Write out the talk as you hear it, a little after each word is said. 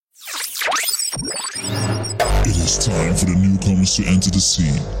It's time for the newcomers to enter the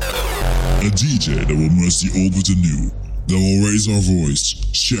scene. A DJ that will merge the old with the new, that will raise our voice,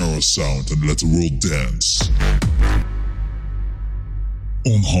 share our sound, and let the world dance.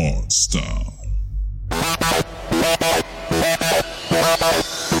 On Hardstyle.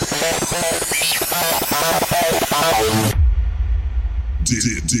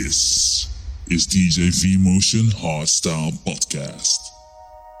 This is DJ V-Motion Hardstyle Podcast.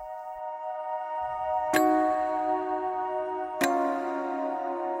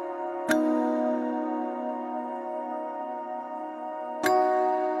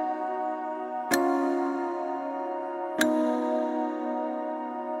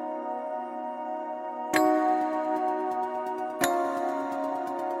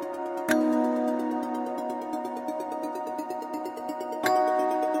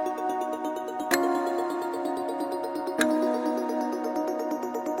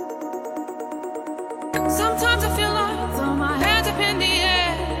 Sometimes I feel like throw my hands up in the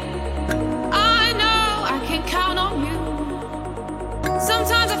air. I know I can count on you.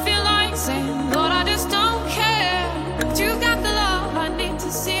 Sometimes I feel like saying, Lord, I just don't care. But you got the love I need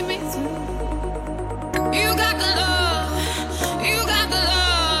to see me through. You got the love, you got the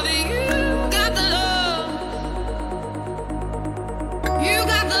love, you got the love. You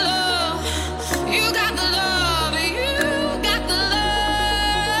got the love, you got the love, you got the love.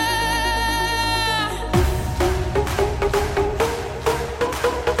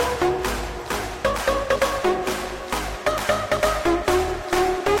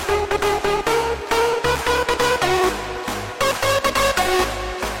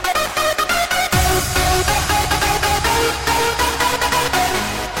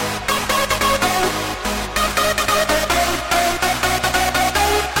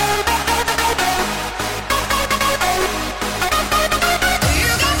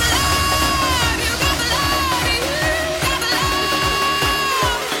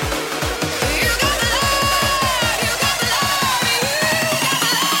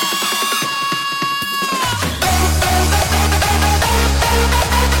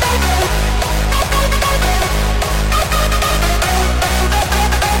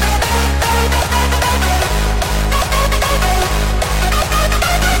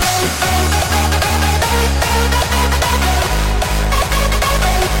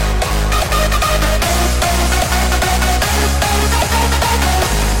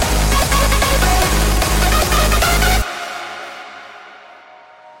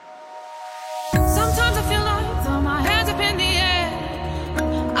 Sometimes I feel like throw my hands up in the air.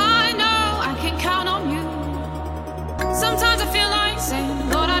 I know I can count on you. Sometimes I feel like saying,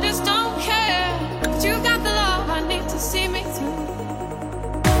 Lord, I just don't care. But you got the love I need to see me through.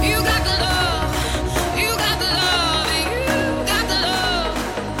 You got the love, you got the love, you got the love.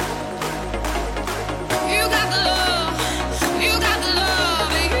 You got the love, you got the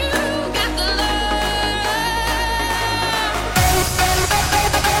love, you got the love.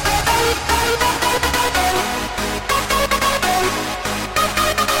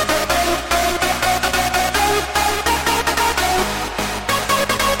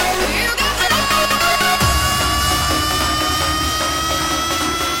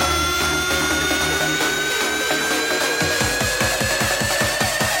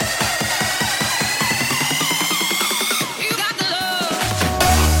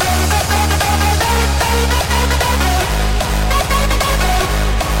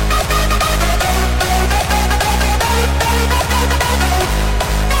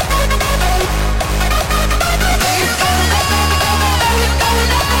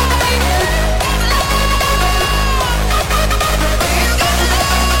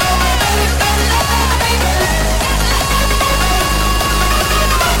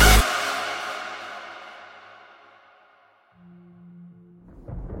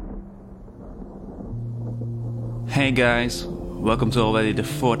 Hey guys, welcome to already the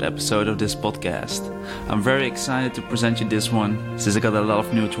 4th episode of this podcast. I'm very excited to present you this one, since I got a lot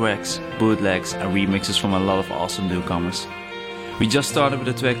of new tracks, bootlegs and remixes from a lot of awesome newcomers. We just started with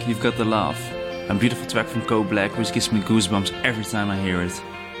the track You've Got the Love, a beautiful track from Code Black which gives me goosebumps every time I hear it.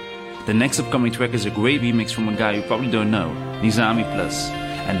 The next upcoming track is a great remix from a guy you probably don't know, Nizami Plus,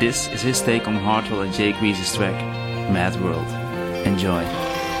 and this is his take on Hardwell and Jay Greasy's track, Mad World. Enjoy.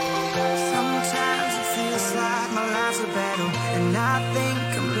 Sometimes it feels like my life's a battle, and I think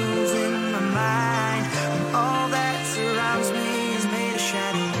I'm losing my mind when all that surrounds me is made of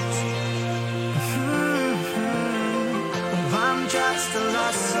shadows. I'm just a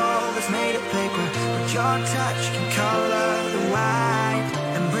lost soul that's made of paper, but your touch can color the white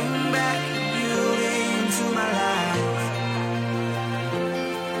and bring back the beauty into my life.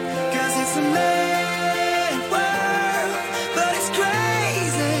 'Cause it's a mad world.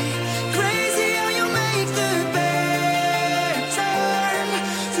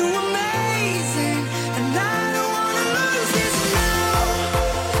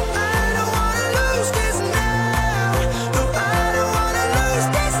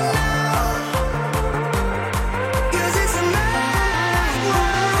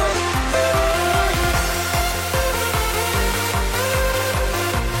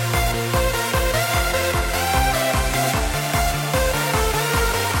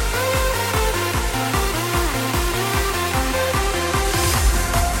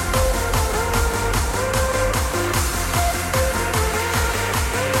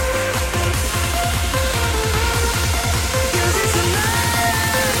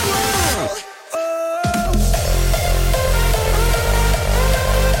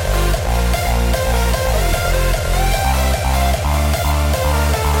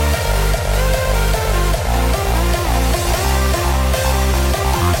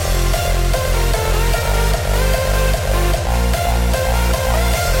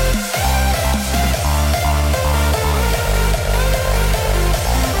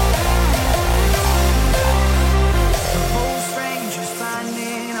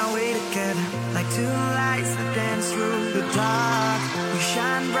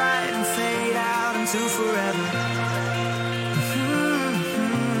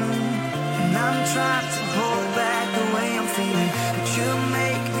 trying to hold back the way I'm feeling, but you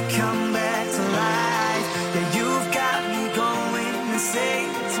make me come back to life. Yeah, you've got me going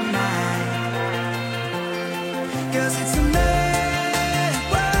insane tonight. 'Cause it's a mad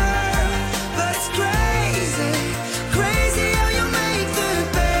world, but it's crazy, crazy how you make the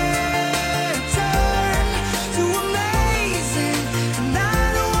bad turn to amazing. And I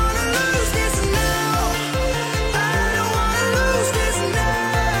don't wanna lose this now. I don't wanna lose this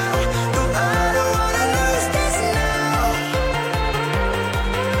now. No, I don't wanna lose this now.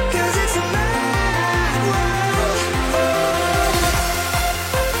 'Cause it's a mad world.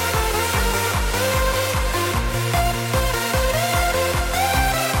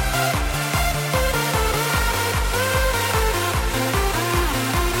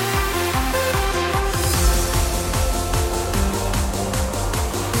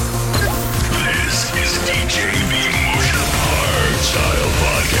 This is DJ B Motion Hardstyle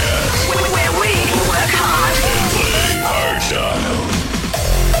Podcast. Where we work hard. And play hardstyle.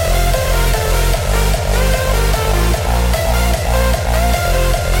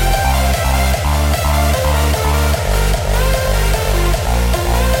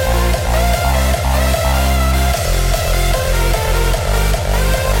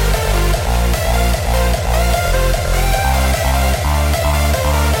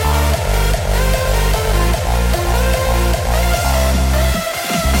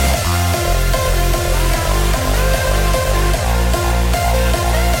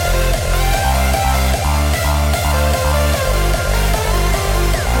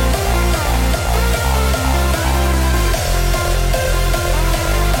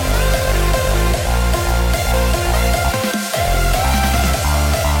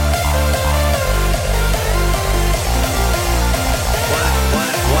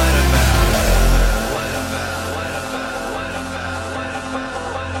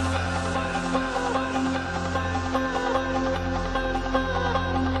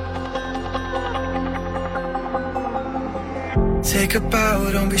 Take a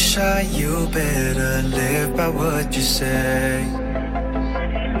bow, don't be shy, you better live by what you say.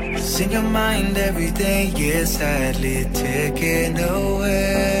 It's in your mind every day, yeah, sadly taken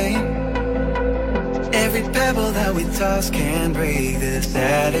away. Every pebble that we toss can break this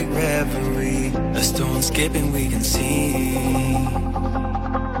static reverie. A stone skipping we can see.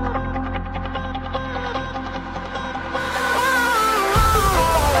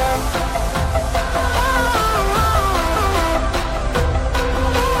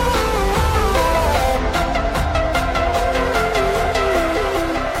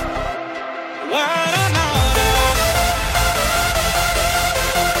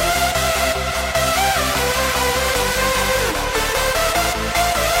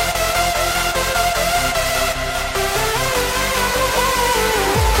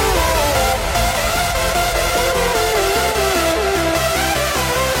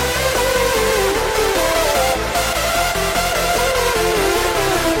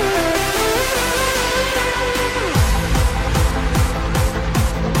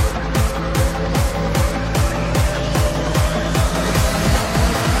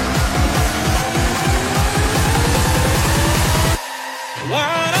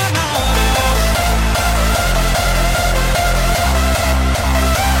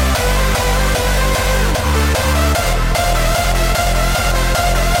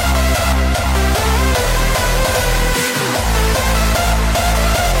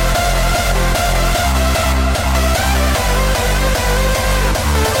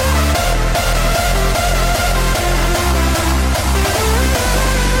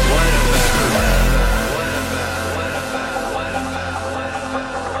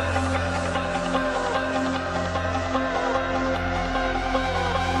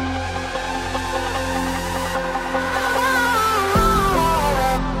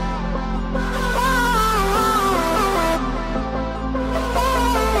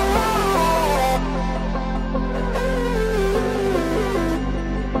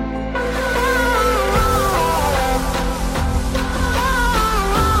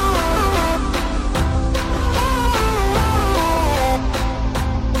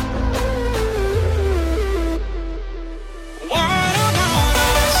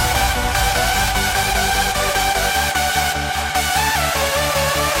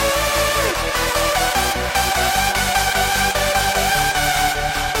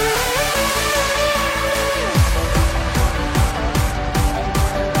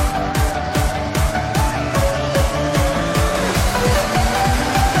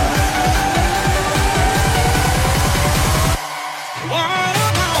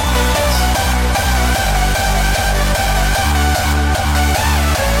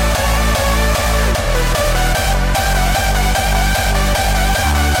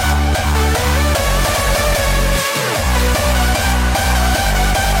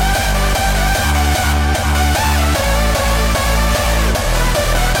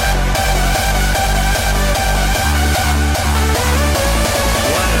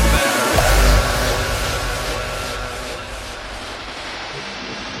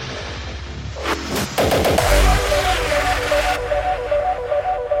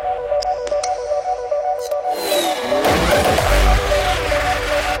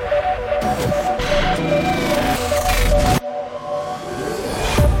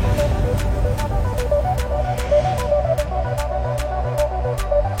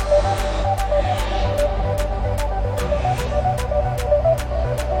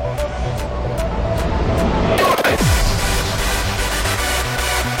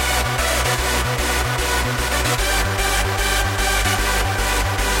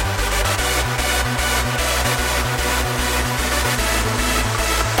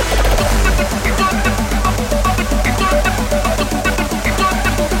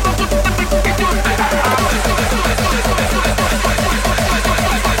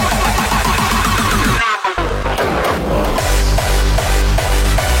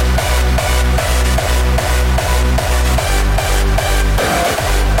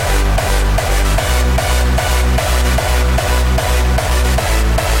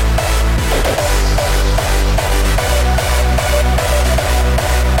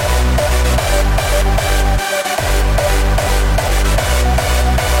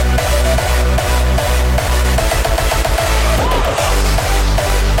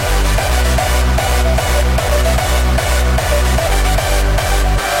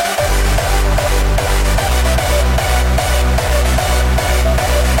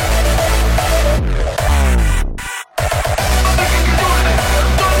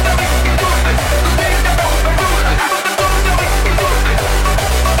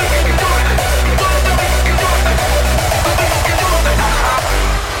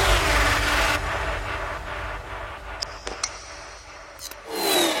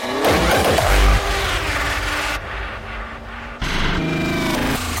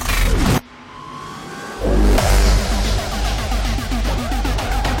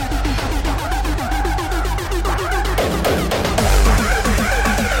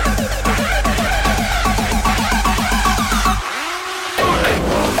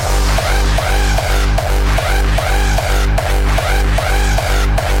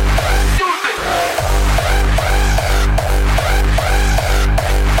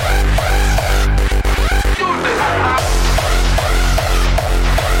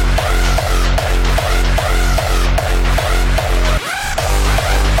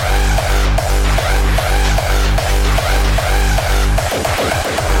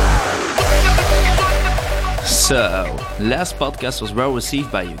 So, last podcast was well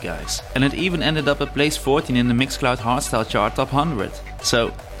received by you guys, and it even ended up at place 14 in the Mixcloud Hardstyle chart top 100. So,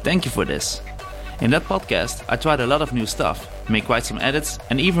 thank you for this. In that podcast, I tried a lot of new stuff, made quite some edits,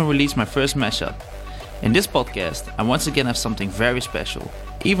 and even released my first mashup. In this podcast, I once again have something very special.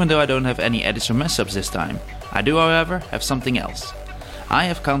 Even though I don't have any edits or mashups this time, I do, however, have something else. I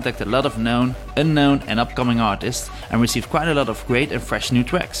have contacted a lot of known, unknown, and upcoming artists and received quite a lot of great and fresh new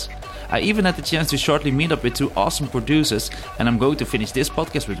tracks. I even had the chance to shortly meet up with two awesome producers, and I'm going to finish this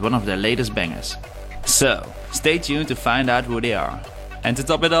podcast with one of their latest bangers. So, stay tuned to find out who they are. And to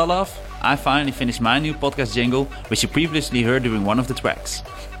top it all off, I finally finished my new podcast jingle, which you previously heard during one of the tracks.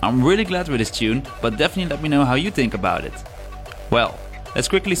 I'm really glad with this tune, but definitely let me know how you think about it. Well, let's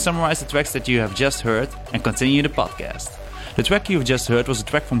quickly summarize the tracks that you have just heard and continue the podcast. The track you've just heard was a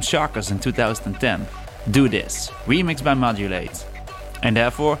track from Sharkers in 2010, Do This, remixed by Modulate. And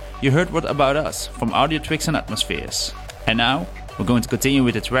therefore, you heard What About Us from Audiotricks and Atmospheres. And now, we're going to continue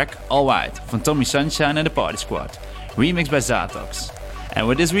with the track All Right from Tommy Sunshine and the Party Squad, remixed by Zatox. And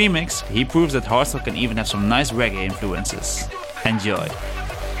with this remix, he proves that hardstyle can even have some nice reggae influences. Enjoy.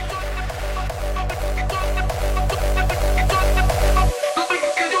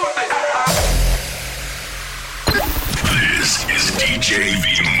 This is DJ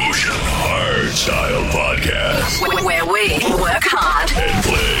V-Motion Hardstyle Podcast. Where we work hard And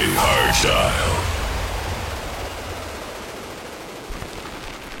play hardstyle.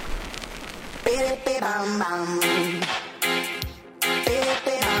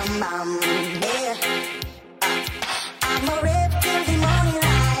 I'm a rip till the morning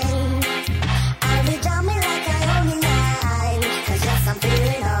light. I'll be jumping like I own the night. 'Cause yes, I'm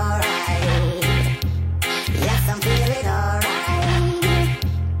feeling alright. Yes, I'm feeling alright.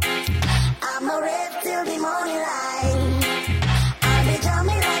 I'm a rip till the morning light. I'll be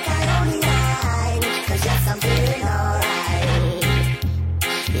jumping like I own the night. 'Cause yes, I'm feeling alright.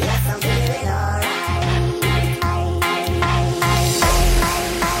 Yes, I'm feeling alright.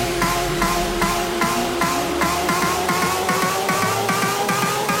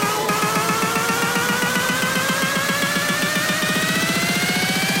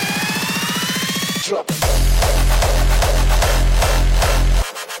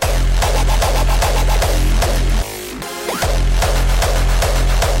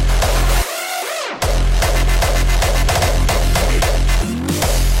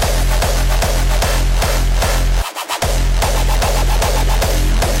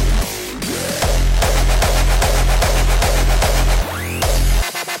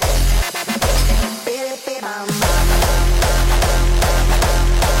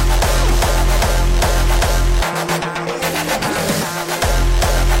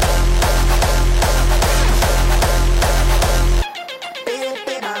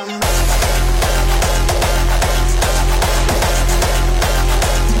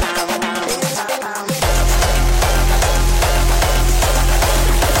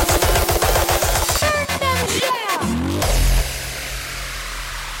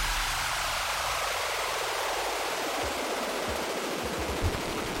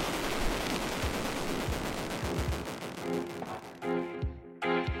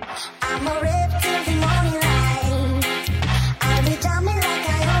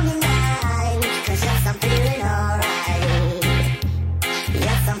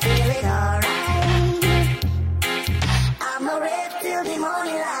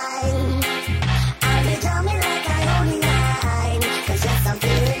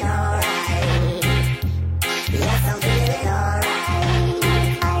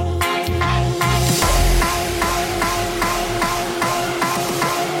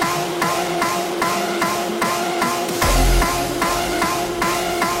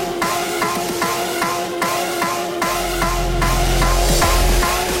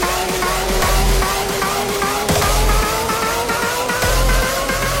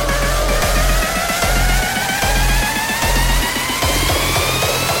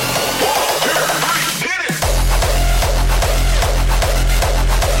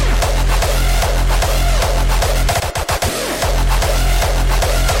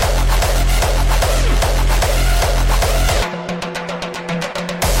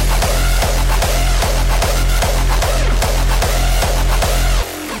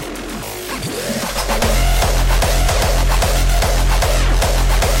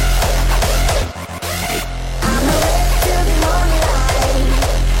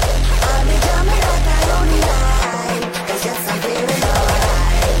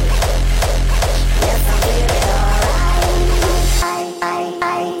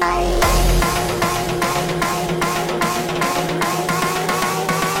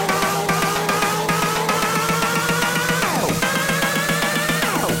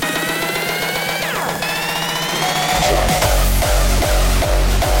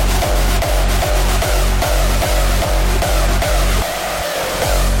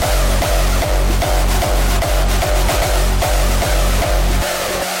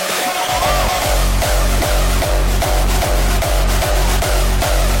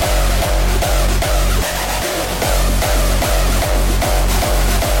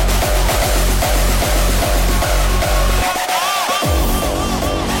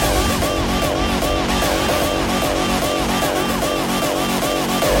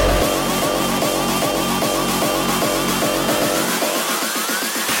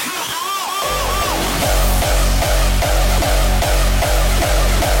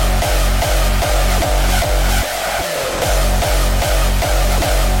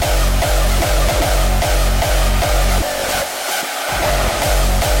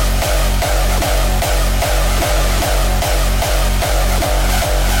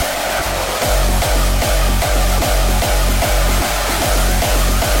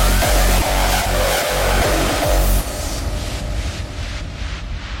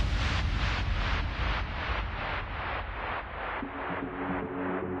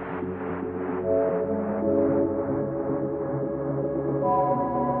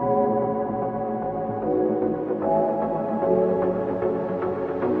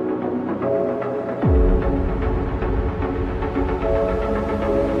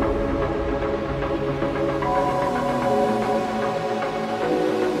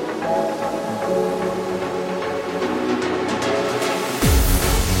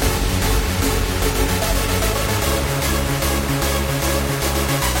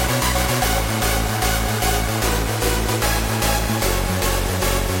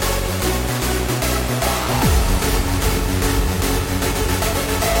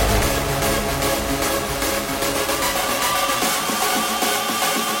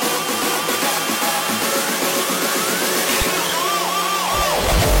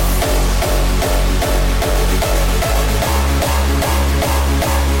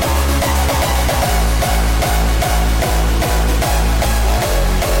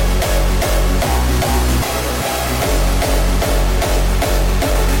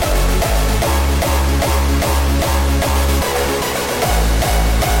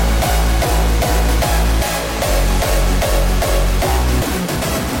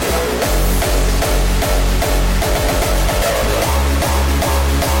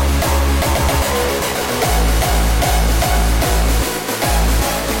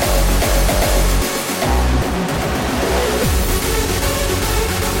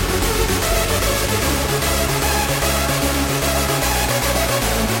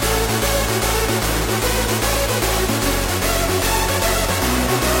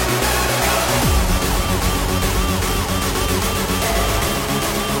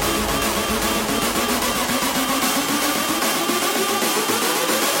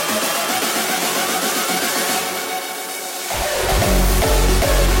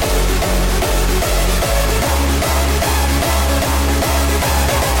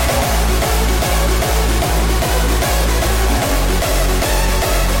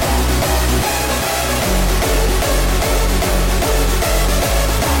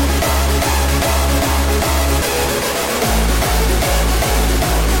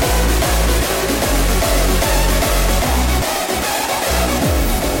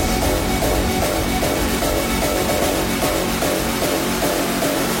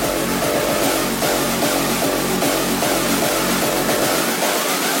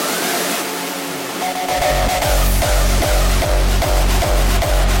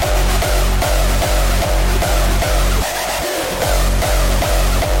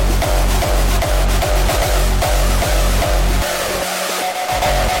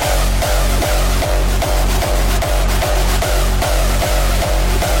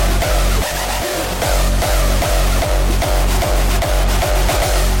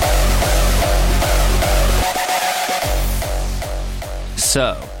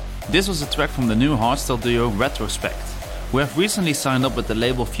 So, this was a track from the new hardstyle duo Retrospect, who have recently signed up with the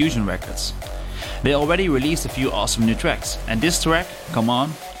label Fusion Records. They already released a few awesome new tracks, and this track, Come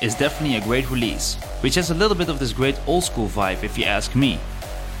On, is definitely a great release, which has a little bit of this great old school vibe if you ask me.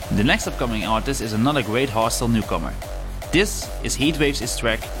 The next upcoming artist is another great hardstyle newcomer. This is Heatwaves'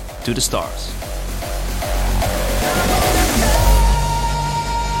 track, To the Stars.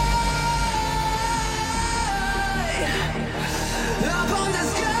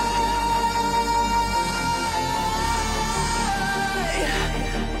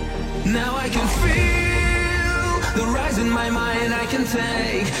 Now I can feel the rise in my mind I can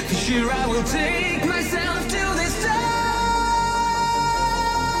take. For sure I will take myself to the stars.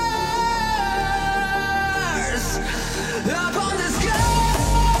 Up on the sky.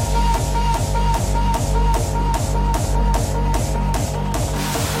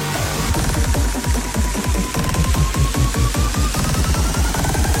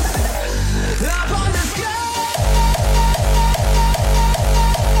 Up on the sky.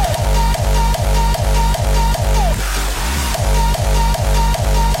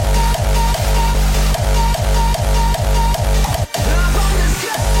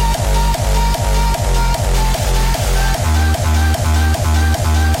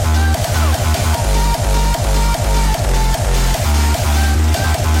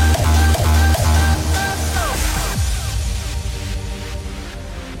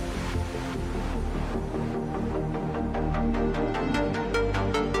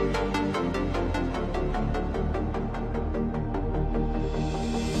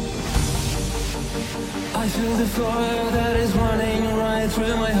 I feel the fire that is running right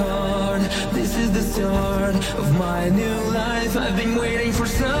through my heart. This is the start of my new life. I've been waiting for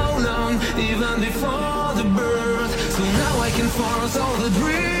so long, even before the birth. So now I can force all the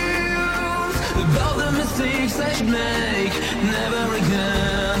dreams about the mistakes I should make never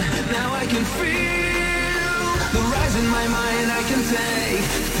again. Now I can feel the rise in my mind I can take.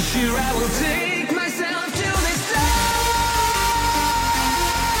 For sure I will take myself to the stars.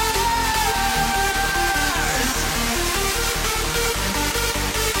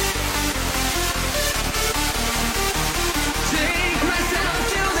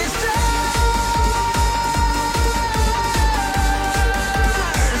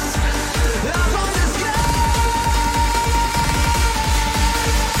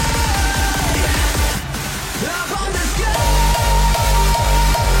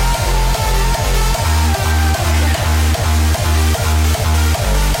 Up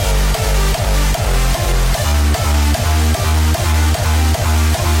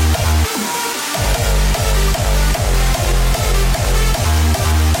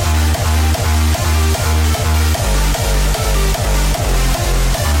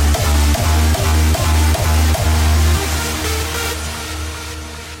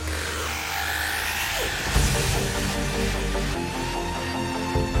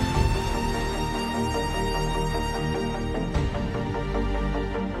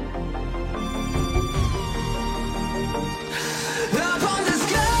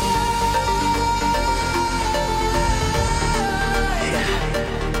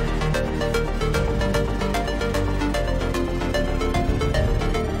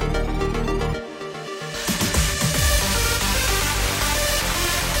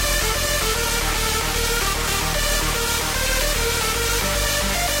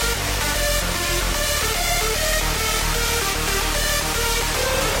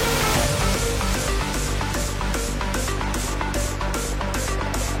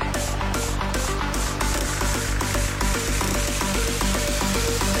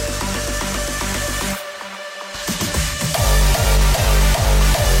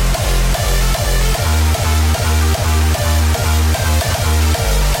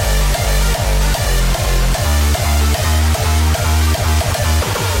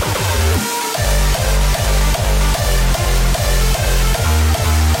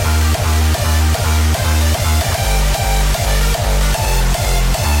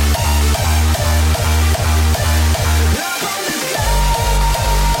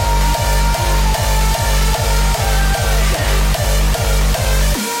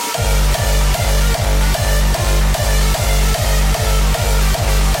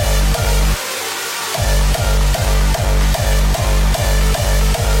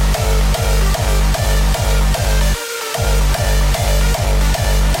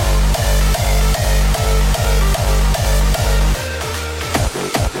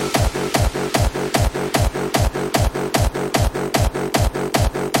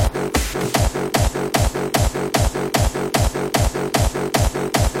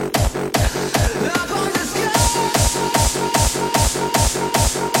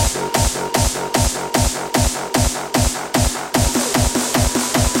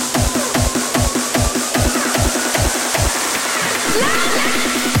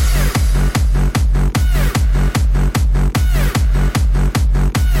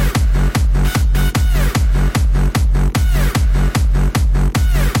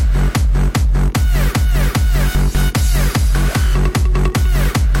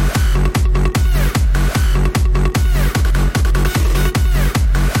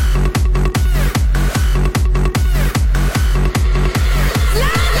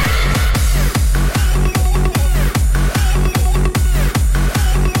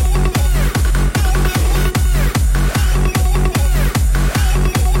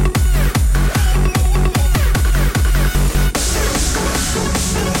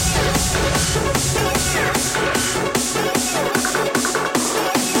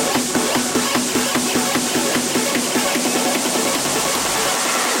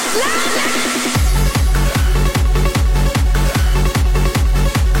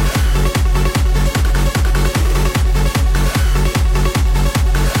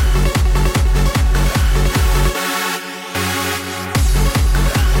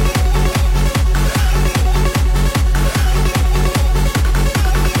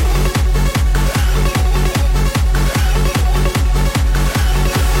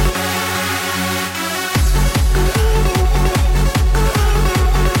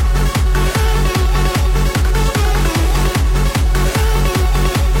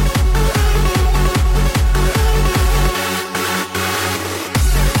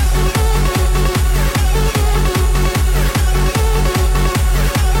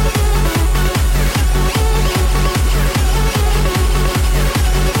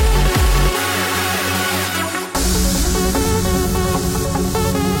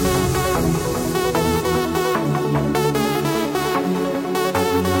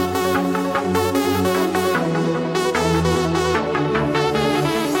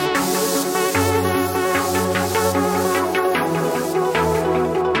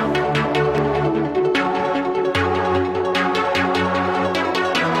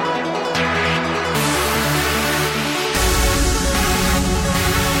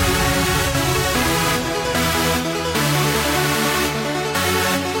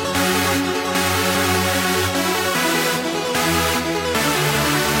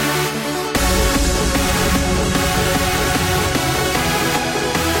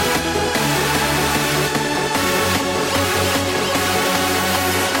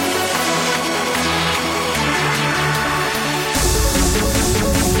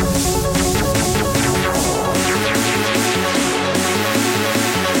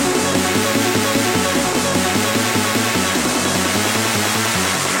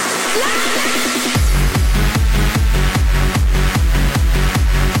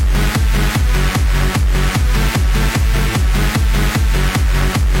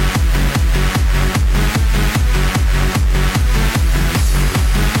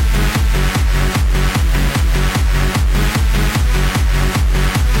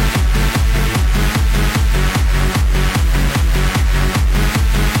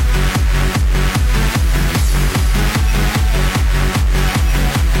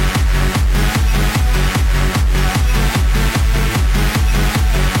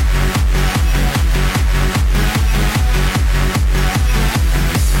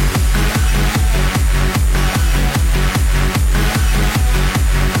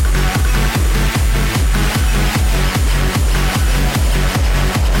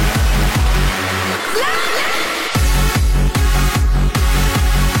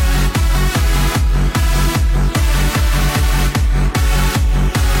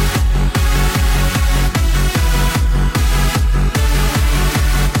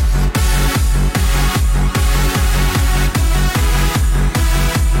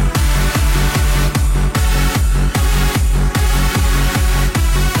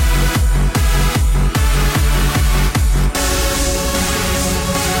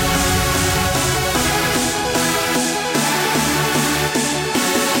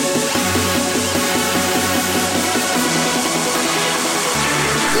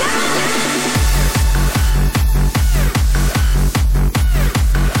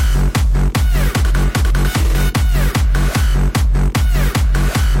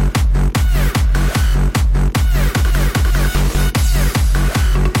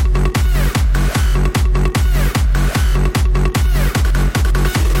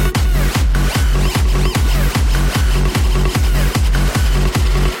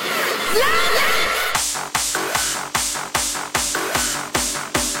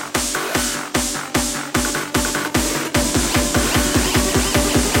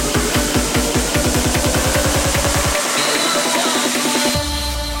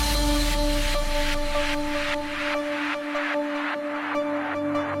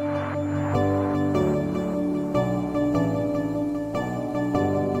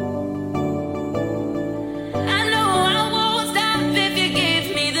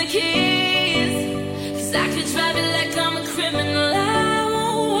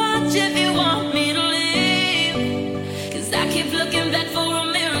much if you want me to leave. 'Cause I keep looking back for a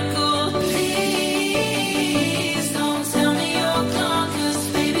miracle. Please don't tell me you're gone, 'cause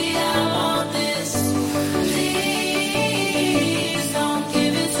baby I want this. Please don't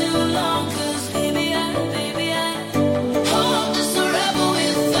give it too long, 'cause baby I oh, I'm just a rebel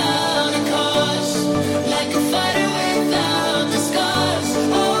without a cause, like a fighter without the scars.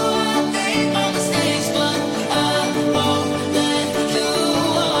 Oh, I made my mistakes, but I won't let you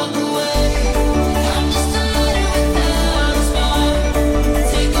walk away. I'm just a lighter without a spark,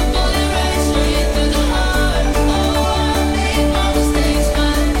 take a bullet right straight through the heart. Oh, I made my mistakes,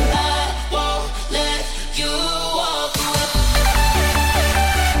 but I won't let you walk away.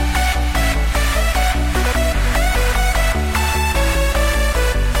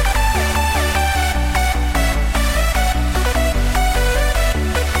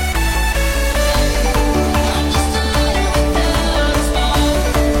 I'm just a lighter without a spark,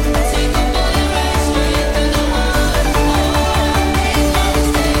 take a bullet right straight through the heart. Oh, I made my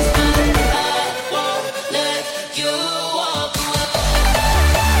mistakes, but I won't let you walk away.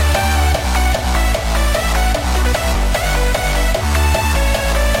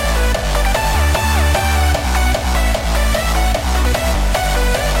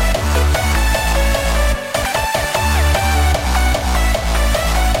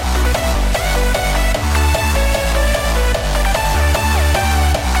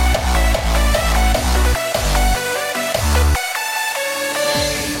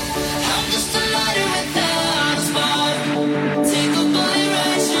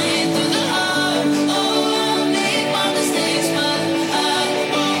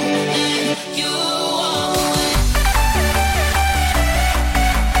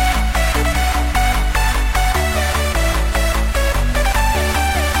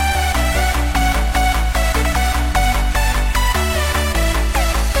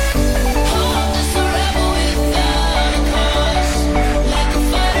 Oh, I'm just a rebel without a cause, like a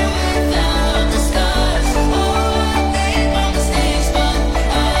fighter without the scars. Oh, I made my mistakes, but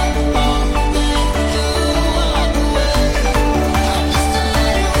I won't let you walk away. I'm just a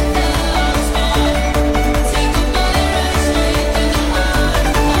lighter without a spark, take a bullet right straight through the heart.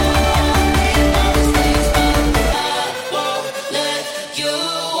 Oh, I made my mistakes, but I won't let you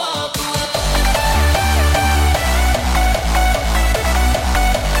walk away.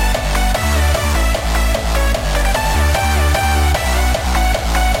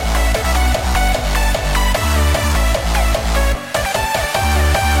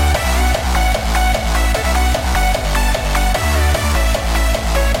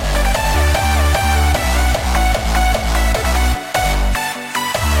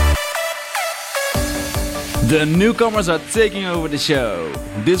 The newcomers are taking over the show.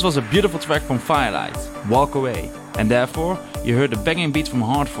 This was a beautiful track from Firelight, Walk Away. And therefore, you heard a banging beat from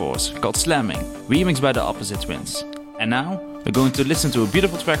Hard Force called Slamming, remixed by the Opposite Twins. And now, we're going to listen to a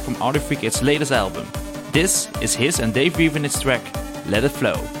beautiful track from Audio Freak, its latest album. This is his and Dave Reeven's track, Let It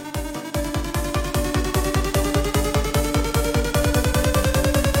Flow.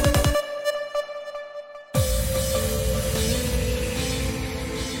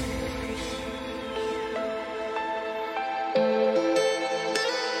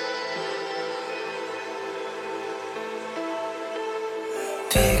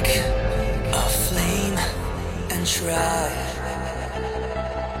 Pick a flame and try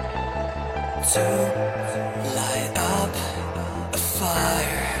to light up a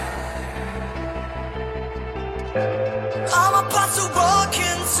fire. I'm about to walk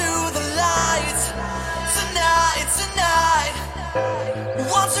into the light tonight, tonight.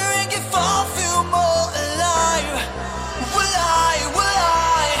 Wondering if I'll feel more alive. Will I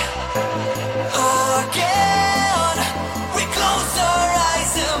again? We close our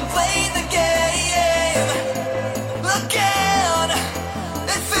eyes and play the game again.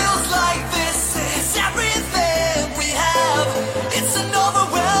 It feels like this is everything we have. It's an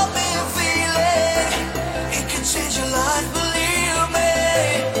overwhelming feeling. It can change your life, believe me.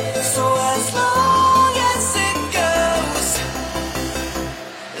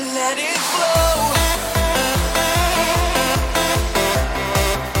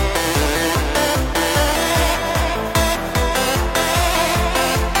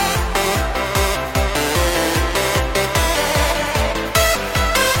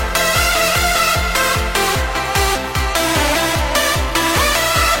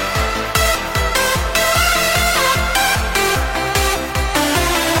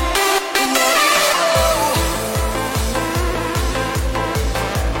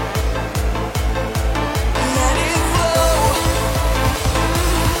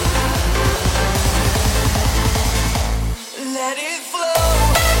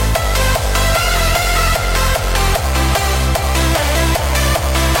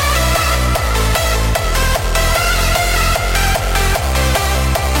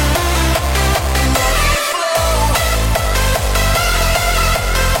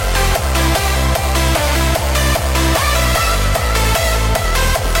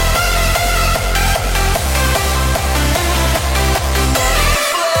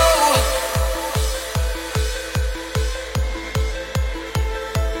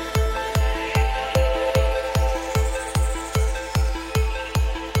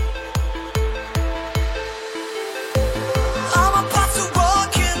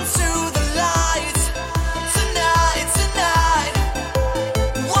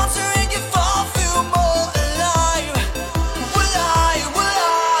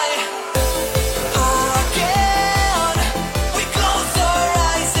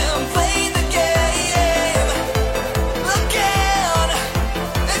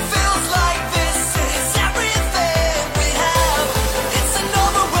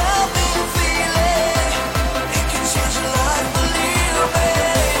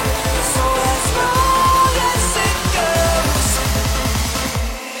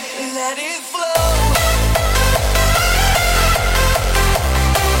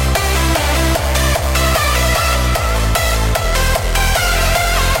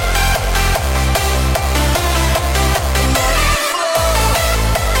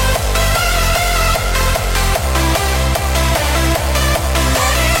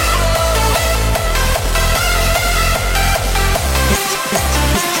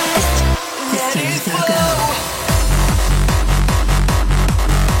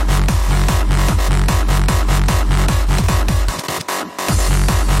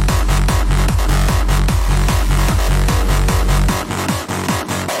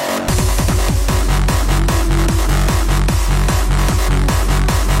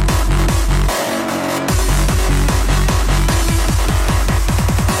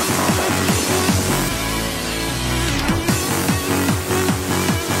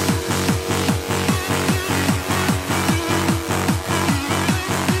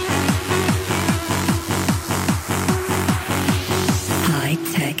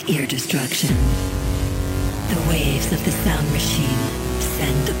 destruction. The waves of the sound machine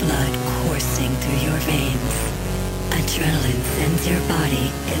send the blood coursing through your veins. Adrenaline sends your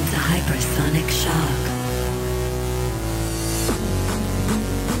body into hypersonic shock.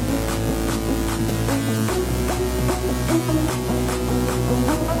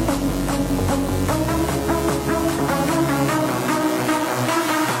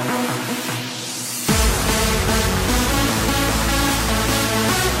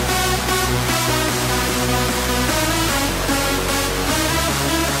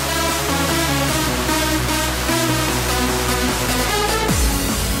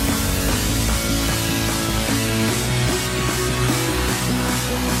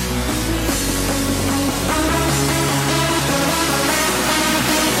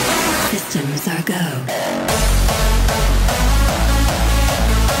 Systems are go.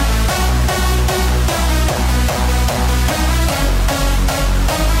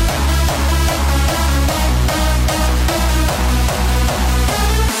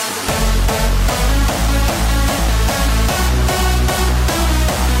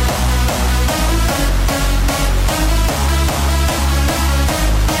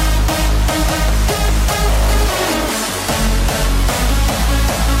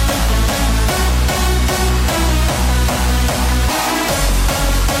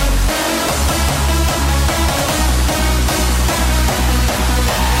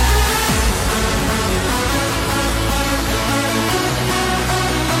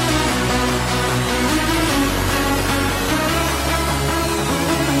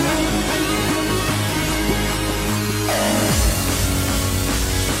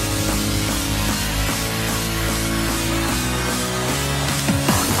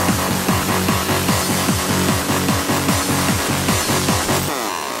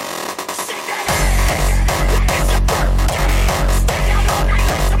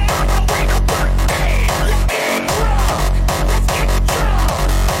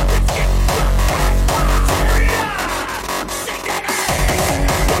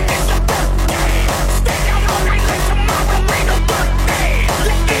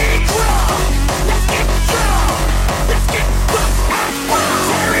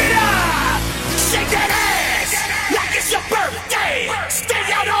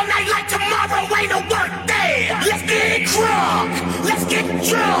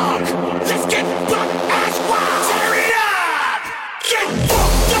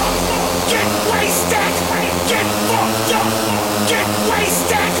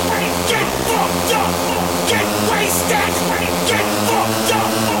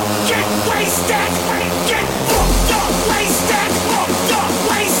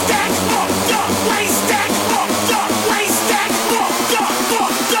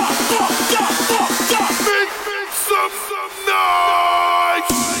 Some night!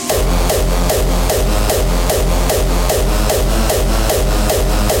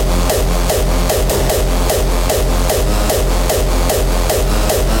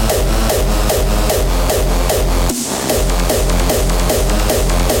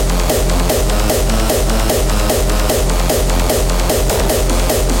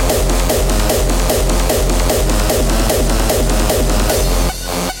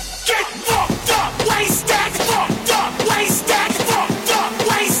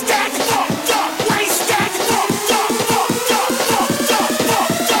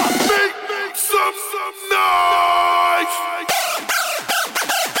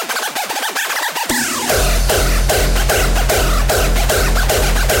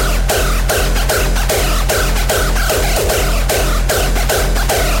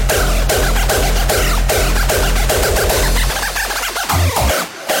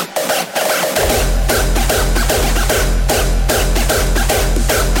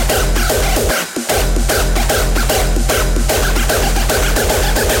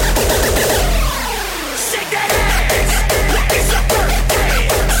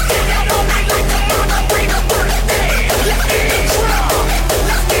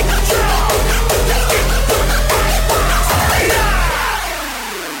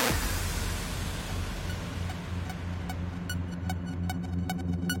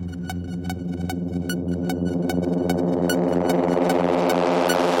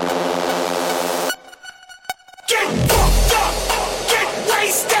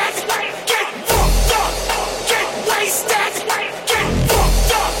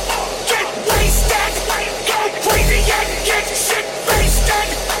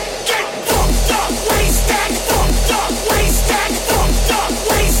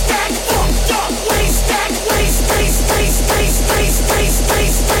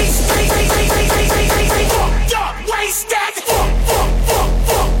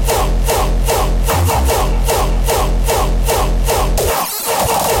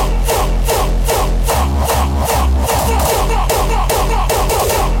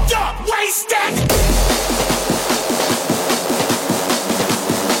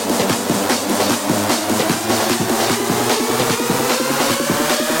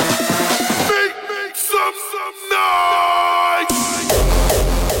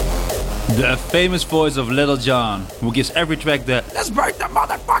 The famous voice of Little John, who gives every track the "let's burn the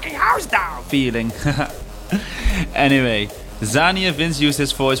motherfucking house down" feeling. Anyway, Zani and Vince used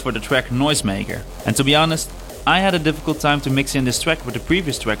his voice for the track Noisemaker. And to be honest, I had a difficult time to mix in this track with the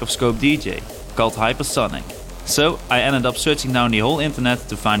previous track of Scope DJ, called Hypersonic. So I ended up searching down the whole internet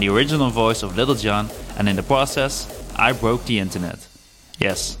to find the original voice of Little John, and in the process, I broke the internet.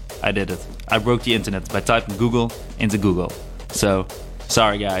 Yes, I did it. I broke the internet by typing Google into Google. So,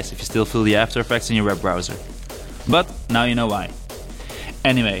 sorry guys if you still feel the after effects in your web browser. But now you know why.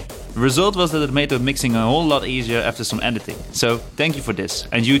 Anyway, the result was that it made the mixing a whole lot easier after some editing. So thank you for this,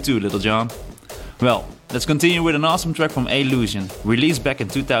 and you too, Little John. Well, let's continue with an awesome track from Illusion, released back in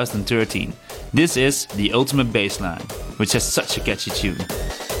 2013. This is The Ultimate Bassline, which has such a catchy tune.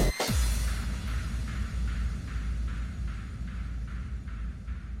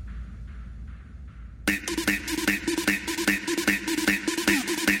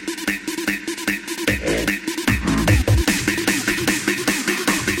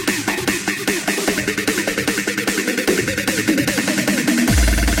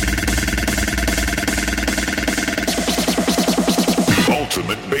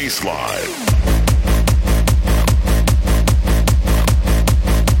 Ultimate Bassline.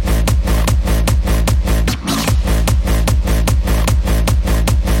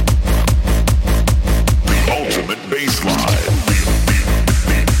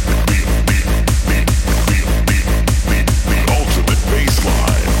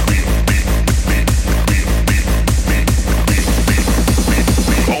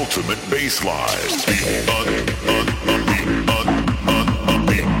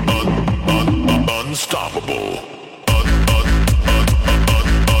 Unstoppable. Unstoppable.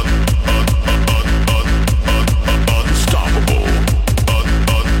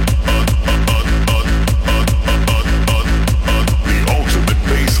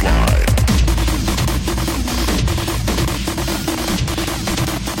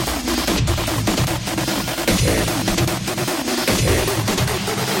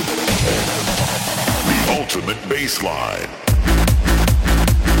 The ultimate bassline.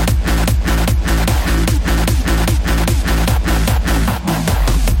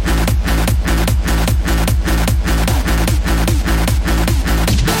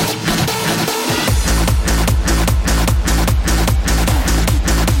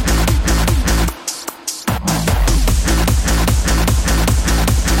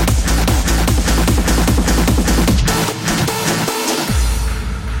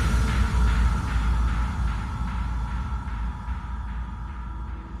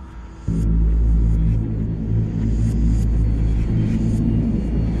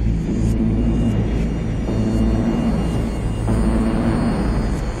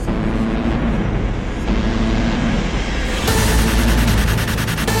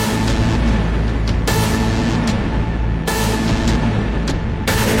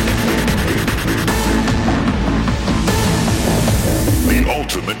 The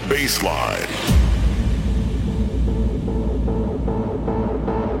ultimate bassline. Ultimate bassline.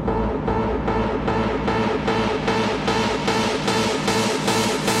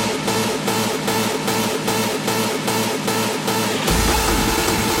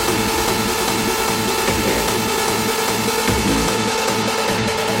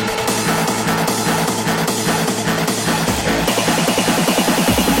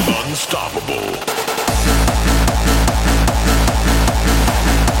 Unstoppable.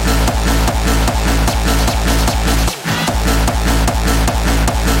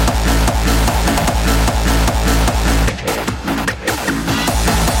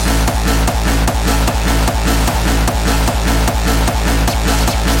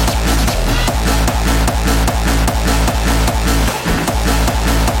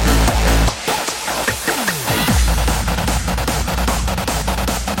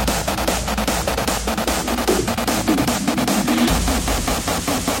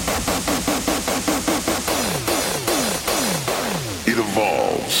 It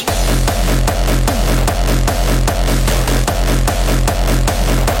evolves.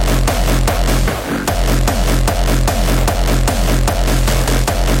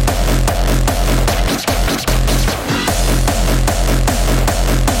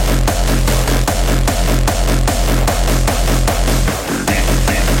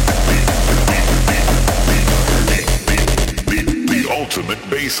 The ultimate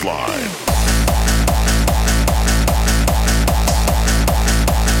bassline.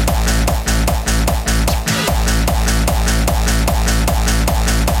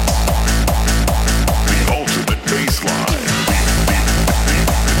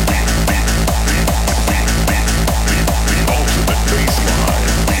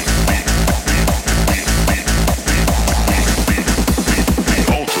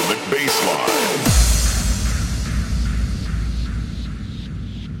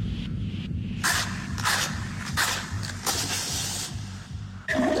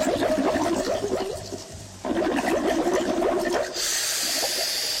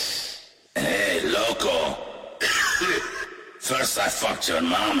 fucked your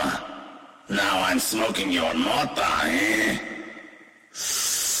mama. Now I'm smoking your mota, eh?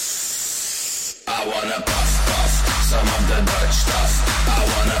 I wanna puff, puff, some of the Dutch stuff. I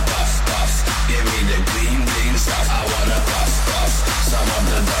wanna puff, puff, give me the green, green stuff. I wanna puff, puff, some of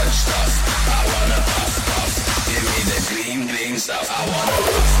the Dutch stuff. I wanna puff, puff, give me the green, green stuff. I wanna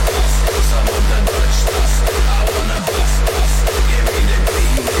puff, puff, some of the Dutch stuff. I wanna puff, puff, give me the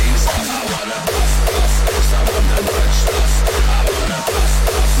green, green stuff. I wanna puff, puff, some of the Dutch stuff. I wanna puff,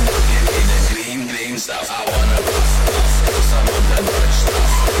 puff, give me the green, green stuff. I wanna puff, puff, some of the Dutch stuff.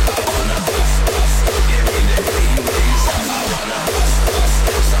 I wanna puff, puff, give me the green, green stuff. I wanna puff, puff,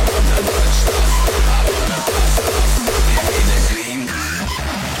 some of the Dutch stuff. I wanna puff, puff, give me the green.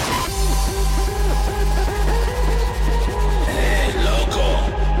 Hey, loco.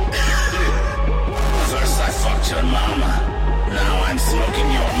 First I fucked your mama. Now I'm smoking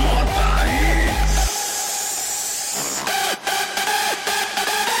your mota, eh?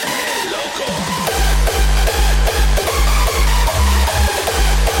 Hey, loco.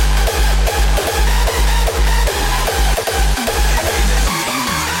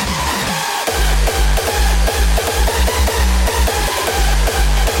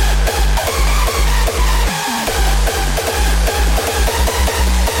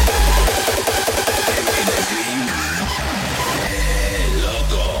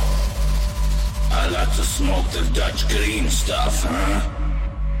 To smoke the Dutch green stuff, huh?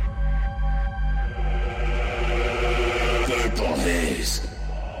 Purple haze,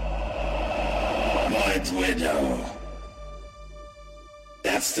 white widow.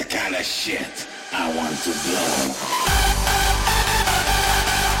 That's the kind of shit I want to blow.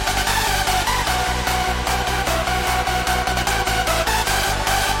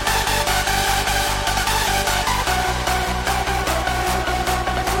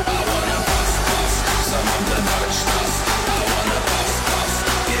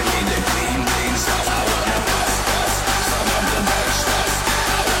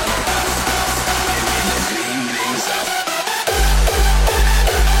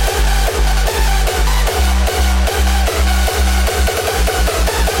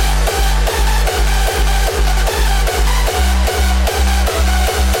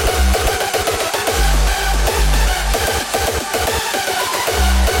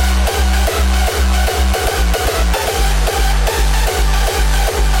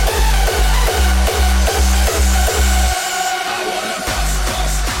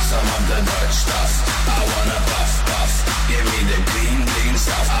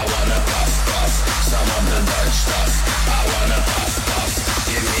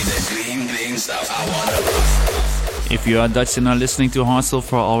 If you are Dutch and are listening to Hardstyle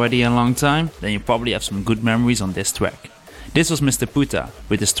for already a long time, then you probably have some good memories on this track. This was Mr. Puta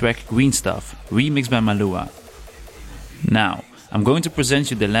with his track Green Stuff, remixed by Malua. Now, I'm going to present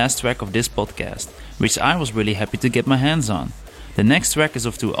you the last track of this podcast, which I was really happy to get my hands on. The next track is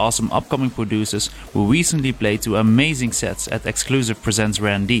of two awesome upcoming producers who recently played two amazing sets at Exclusive Presents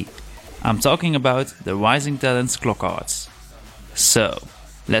Randy. I'm talking about the Rising Talents Clockards. So,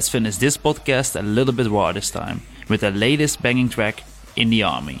 let's finish this podcast a little bit raw this time, with the latest banging track, In the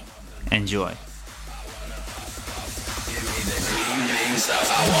Army. Enjoy.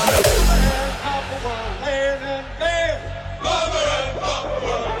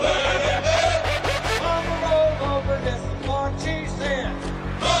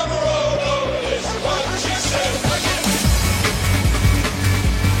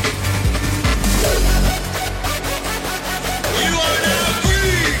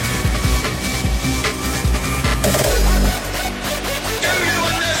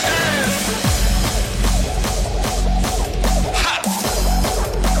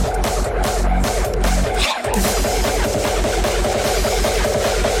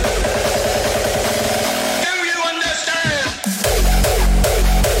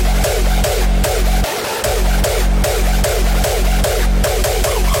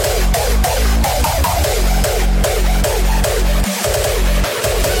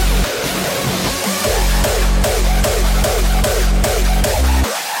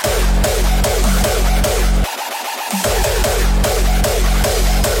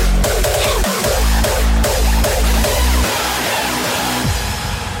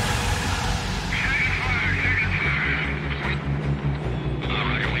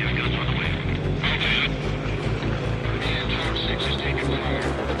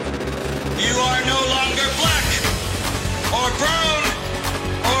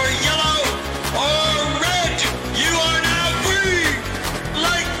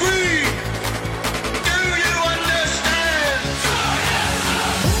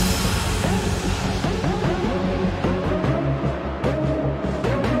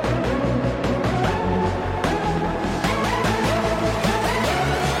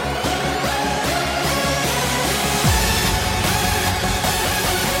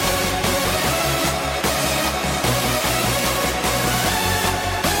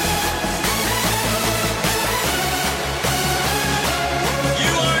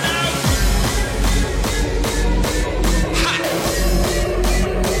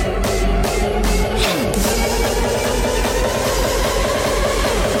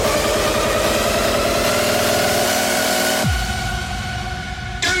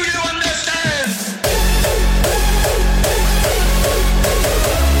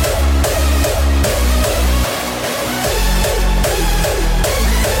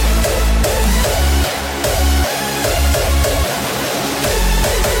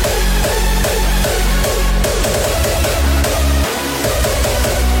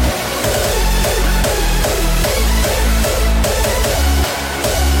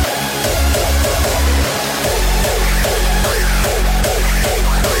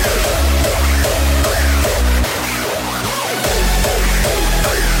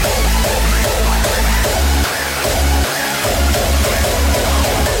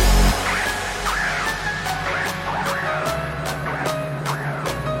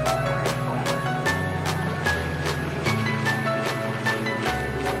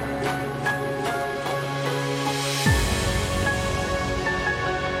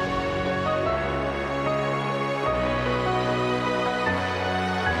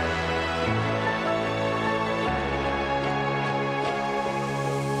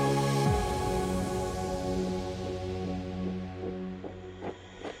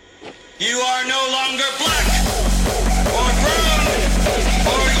 You are no longer black, or brown,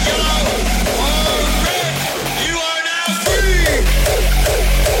 or yellow, or red. You are now free.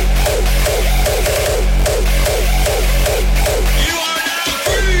 You are now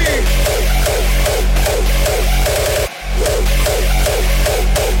free.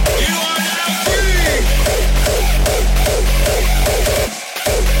 You are now free.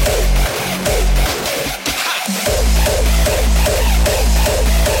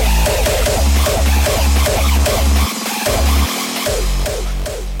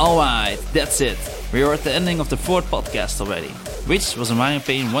 Alright, that's it. We are at the ending of the 4th podcast already, which was in my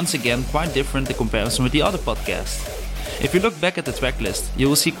opinion once again quite different in comparison with the other podcasts. If you look back at the tracklist, you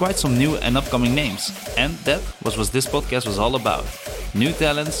will see quite some new and upcoming names, and that was what this podcast was all about. New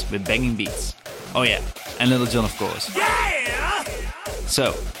talents with banging beats. Oh yeah, and Little John of course. Yeah!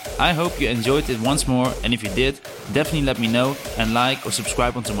 So, I hope you enjoyed it once more, and if you did, definitely let me know and like or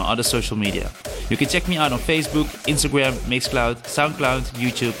subscribe onto my other social media. You can check me out on Facebook, Instagram, Mixcloud, Soundcloud,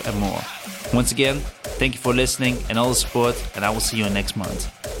 YouTube and more. Once again, thank you for listening and all the support, and I will see you next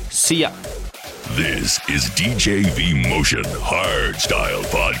month. See ya! This is DJ V Motion Hardstyle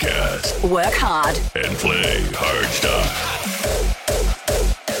Podcast. Work hard And play hardstyle.